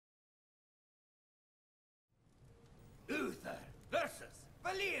versus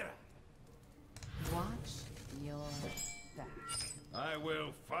Valera. Watch your back. I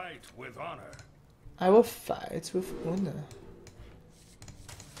will fight with honor. I will fight with honor.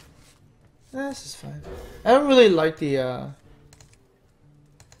 This is fine. I don't really like the oh.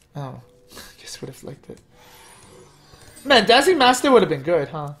 I guess would have liked it. Man, Dancing Master would have been good,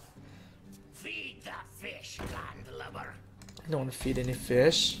 huh? Feed the fish, landlubber. I don't want to feed any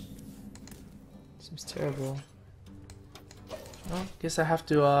fish. Seems terrible. Well, guess I have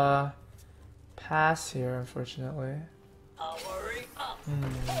to pass here, unfortunately. Powering up.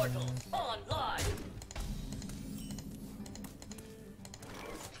 Portal online.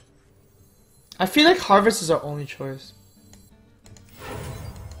 I feel like Harvest is our only choice.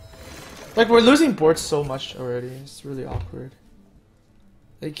 Like, we're losing boards so much already. It's really awkward.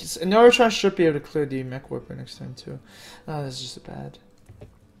 Like, Norotron should be able to clear the Mech Warper next time, too. Oh, this is just bad.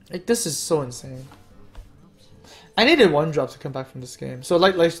 Like, this is so insane. I needed 1-drop to come back from this game. So,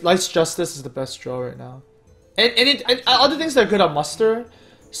 like Light's Justice is the best draw right now. And other things that are good are Muster,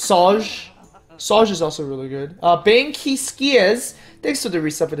 Saj. Saj is also really good. Banky Skiers, thanks for the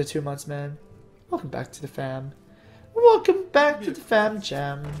resub for the 2 months, man. Welcome back to the fam. Welcome back to the fam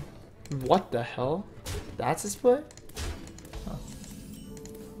jam. What the hell? That's his play? Huh.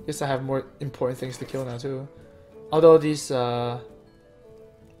 Guess I have more important things to kill now too. Although these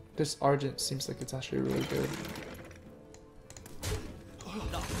this Argent seems like it's actually really good.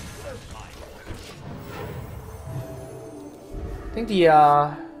 I think the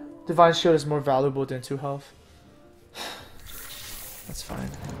Divine Shield is more valuable than 2 health. That's fine.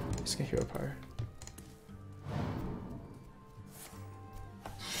 Just get hero power.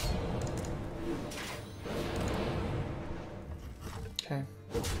 Okay.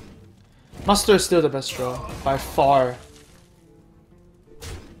 Muster is still the best draw, by far.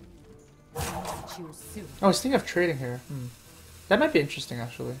 Oh, he's thinking of trading here. That might be interesting,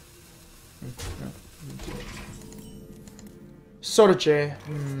 actually. No. Sort of J.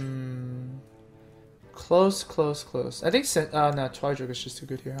 Close, close, close. I think no, Twilight is just too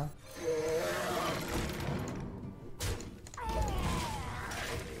good here, huh?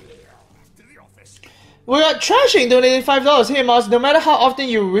 We got Trashing donating $5. Hey Amaz, no matter how often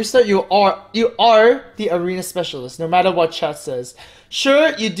you restart, you are the arena specialist, no matter what chat says.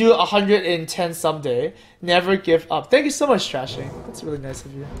 Sure, you do 110 someday. Never give up. Thank you so much, Trashing. That's really nice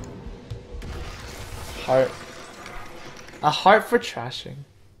of you. Heart. A heart for Trashing.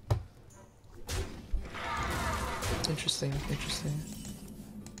 Interesting, interesting.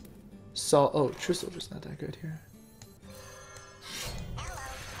 So, oh, True Soldier's not that good here.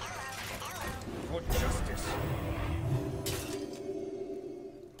 For justice.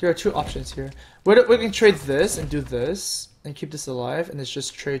 There are 2 options here. We can trade this and do this and keep this alive, and it's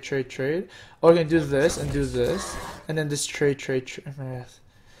just trade, trade, trade. Or we can do this and do this, and then this trade, trade, trade.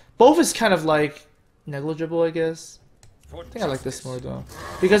 Both is kind of like negligible, I guess. I think I like this more though,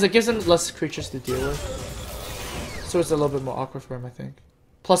 because it gives him less creatures to deal with. So it's a little bit more awkward for him, I think.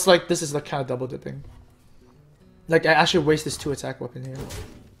 Plus, like, this is like kind of double dipping. Like, I actually waste this 2 attack weapon here.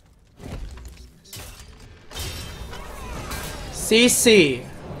 CC.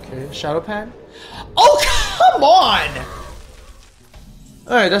 Okay, Shadow Pan. Oh, come on!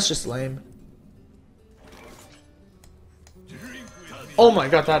 Alright, that's just lame. Oh my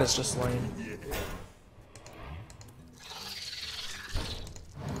god, that is just lame.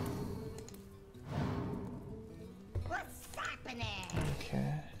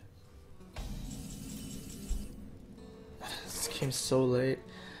 Okay. This came so late.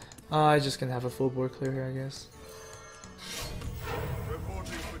 I just gonna have a full board clear here, I guess.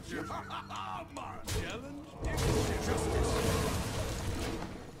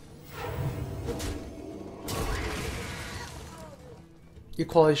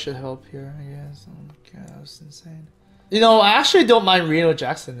 Equality should help here, I guess. Oh my god, that was insane. You know, I actually don't mind Reno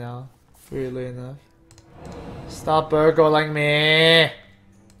Jackson now, weirdly enough. Stop burgling me!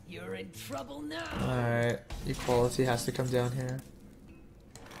 You're in trouble now. Alright, equality has to come down here.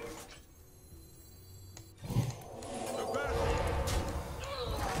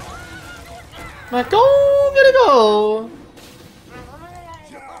 Like, go, gotta go!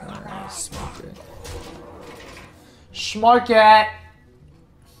 Alright, smoke it. Schmark it!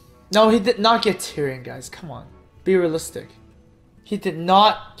 No, he did not get Tyrion, guys. Come on. Be realistic. He did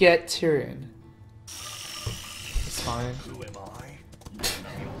not get Tyrion. It's fine. Who am I? None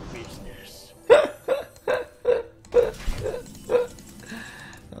of your business.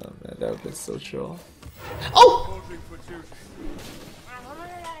 Oh man, that would have been so troll. Oh!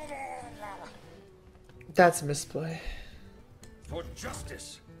 That's a misplay. For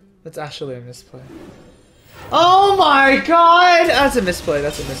justice. That's actually a misplay. Oh my god! That's a misplay,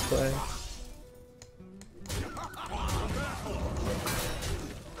 that's a misplay.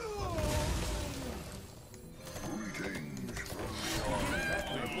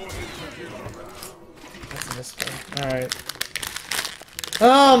 That's a misplay. Alright.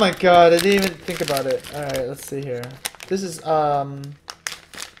 Oh my god, I didn't even think about it. Alright, let's see here. This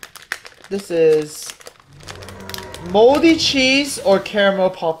is moldy cheese or caramel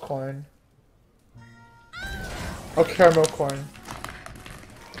popcorn. Or caramel corn.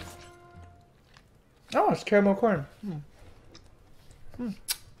 Oh, it's caramel corn.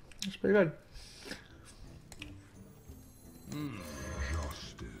 That's pretty good.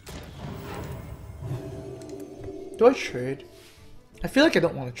 Do I trade? I feel like I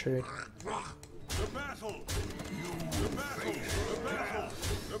don't want to trade. The battle! The battle! The battle!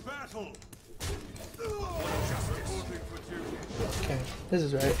 The battle! Okay, this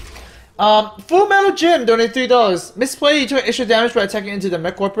is right. Full Metal Gym donated $3. Misplay, you took extra damage by attacking into the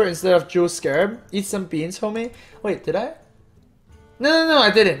mech warper instead of Jewel Scarab. Eat some beans, homie. Wait, did I? No,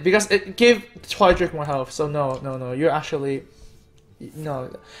 I didn't, because it gave Twilight more health. So no, you're actually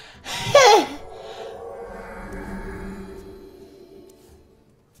no.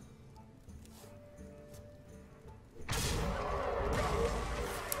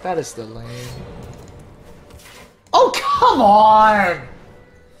 That is the lame. Oh, come on!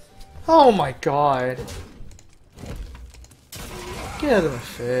 Oh my god. Get out of my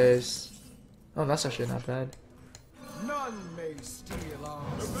face. Oh, that's actually not bad. None may steal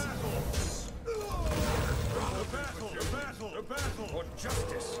our souls. The battle! The battle! The battle! For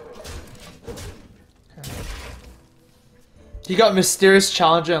justice! He got Mysterious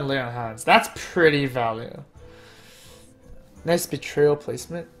Challenger and Lay on Hands. That's pretty value. Nice betrayal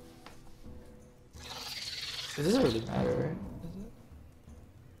placement. It doesn't really matter,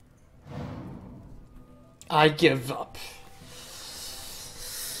 right? I give up.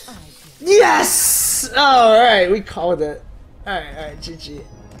 Yes! Alright, we called it. Alright, GG.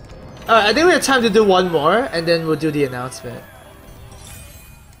 Alright, I think we have time to do one more, and then we'll do the announcement.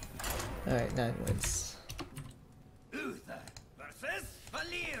 Alright, 9 wins. Uther versus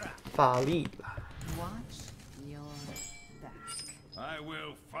Valera. Falila. Watch your back. I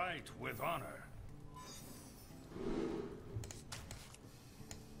will fight with honor.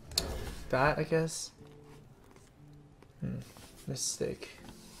 That, I guess. Mistake.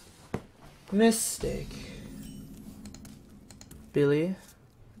 Billy?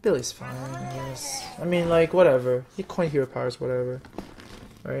 Billy's fine, I guess. I mean, like, whatever. He coin hero powers, whatever.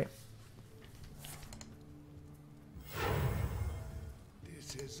 Right?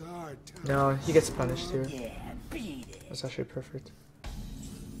 This is our time. No, he gets punished here. Yeah, beat it. That's actually perfect.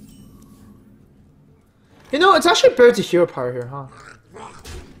 You know, it's actually better to hero power here, huh?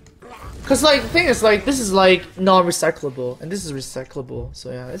 Cause like the thing is like this is like non-recyclable and this is recyclable,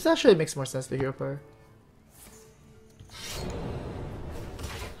 so yeah, it actually makes more sense to hero power.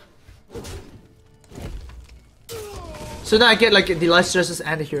 So now I get like the life justice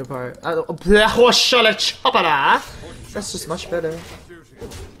and the hero power. That's just much better.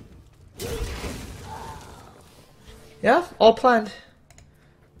 Yeah, all planned.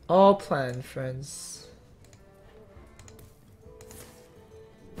 All planned, friends.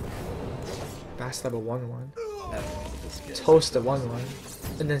 Backstab a 1/1. Toast a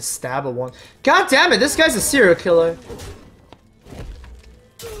 1/1. And then stab a 1. God damn it, this guy's a serial killer.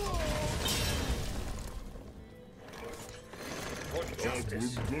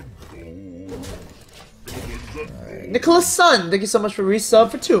 Right. Nicholas Sun, thank you so much for resub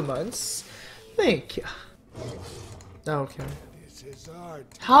for 2 months. Thank you. Okay.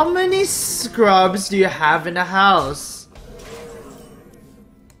 How many scrubs do you have in the house?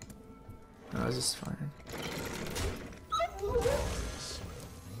 Oh, this is fine.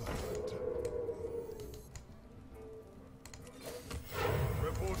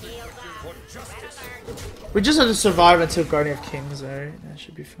 We just have to survive until Guardian of Kings, alright? That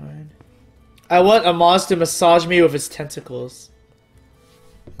should be fine. I want Amaz to massage me with his tentacles.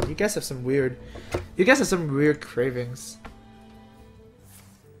 You guys have some weird... You guys have some weird cravings.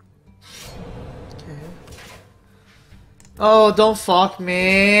 Okay. Oh, don't fuck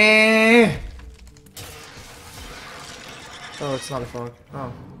me! Oh, it's not a fog.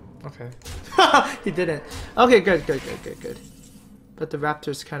 Oh, okay. He didn't. Okay, good. But the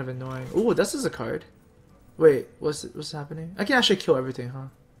raptor's kind of annoying. Ooh, this is a card. Wait, what's happening? I can actually kill everything, huh?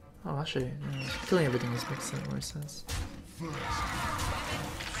 Oh, actually, killing everything makes more sense.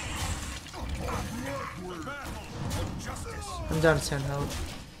 I'm down to 10 health.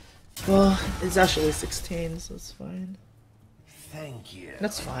 Well, it's actually 16, so it's fine. Thank you.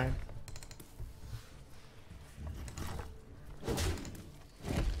 That's fine.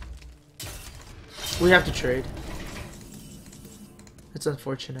 We have to trade. It's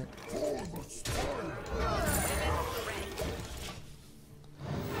unfortunate.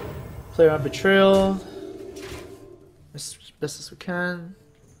 Play around betrayal. As best as we can.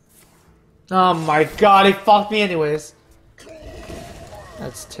 Oh my god, he fucked me anyways.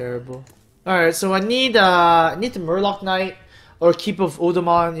 That's terrible. Alright, so I need the Murloc Knight or Keep of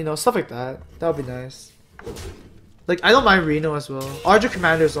Odamon, you know, stuff like that. That would be nice. Like, I don't mind Reno as well. Archer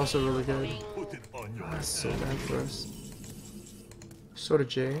Commander is also really good. That's so bad for us. Sort of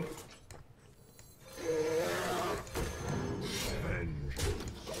J.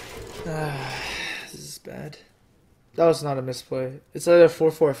 This is bad. That was not a misplay. It's either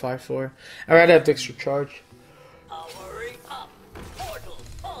 4-4 or 5-4. I'd rather have the extra charge. Powering up. Portal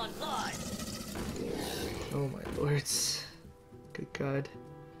online. Oh my lords. Good god.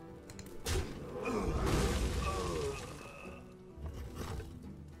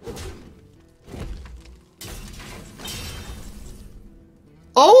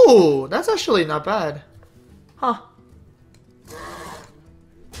 Oh! That's actually not bad. Huh.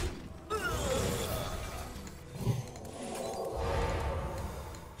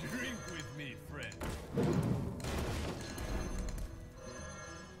 Drink with me, friend.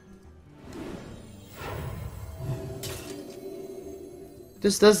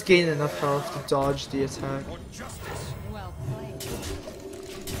 This does gain enough health to dodge the attack. For justice. Well played.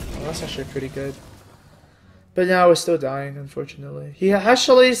 Oh, that's actually pretty good. But now we're still dying, unfortunately. He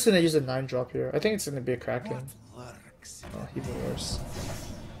actually is gonna use a 9-drop here. I think it's gonna be a Kraken. Oh, even worse.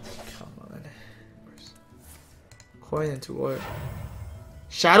 Come on. Coin into what?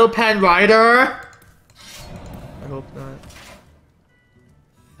 Shadow Pan Rider? I hope not.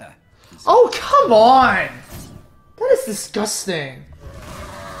 Oh, come on! That is disgusting.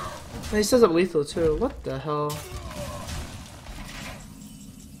 And he says up lethal too. What the hell?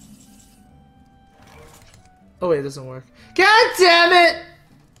 Oh wait, it doesn't work. God damn it!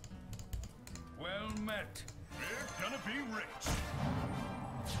 Well met. We're gonna be rich.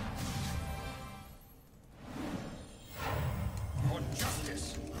 For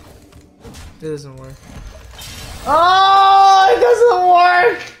justice. It doesn't work. Oh, it doesn't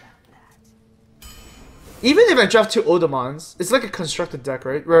work! Even if I draft 2 Odamons, it's like a constructed deck,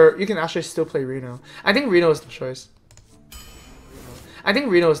 right? Where you can actually still play Reno. I think Reno is the choice. I think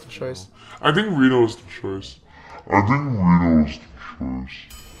Reno is the choice. I think Reno is the choice.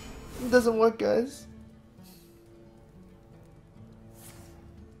 It doesn't work, guys.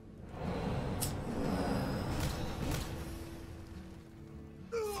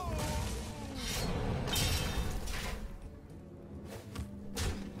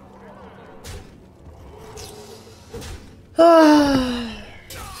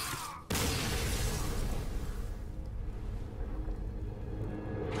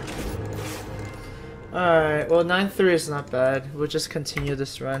 Alright, well 9-3 is not bad. We'll just continue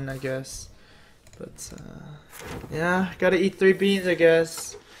this run, I guess. But, yeah, gotta eat 3 beans, I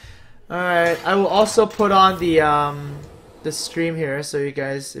guess. Alright, I will also put on the stream here, so you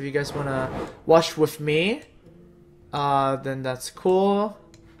guys, if you guys wanna watch with me, then that's cool.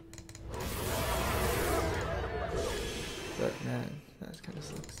 But man, that kind of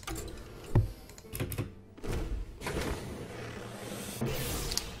sucks.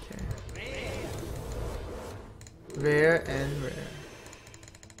 Rare and rare.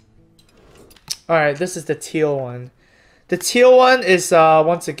 Alright, this is the teal one. The teal one is,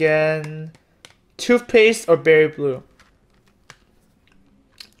 once again, toothpaste or berry blue.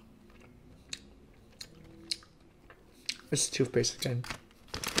 It's toothpaste again.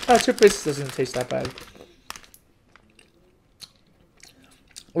 Oh, toothpaste doesn't taste that bad.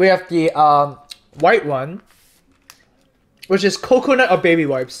 We have the, white one, which is coconut or baby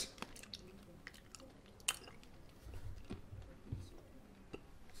wipes.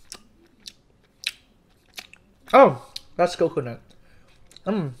 Oh, that's coconut.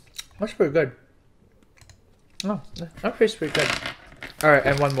 That's pretty good. Oh, that tastes pretty good. Alright,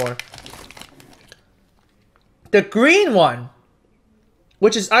 and one more. The green one,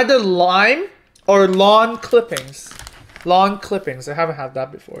 which is either lime or lawn clippings. Lawn clippings. I haven't had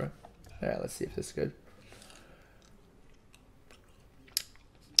that before. Yeah, let's see if this is good.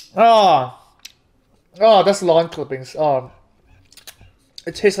 Oh, that's lawn clippings. Oh,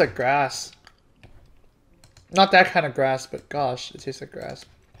 it tastes like grass. Not that kind of grass, but gosh, it tastes like grass.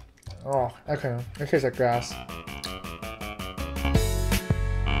 Oh, okay. It tastes like grass.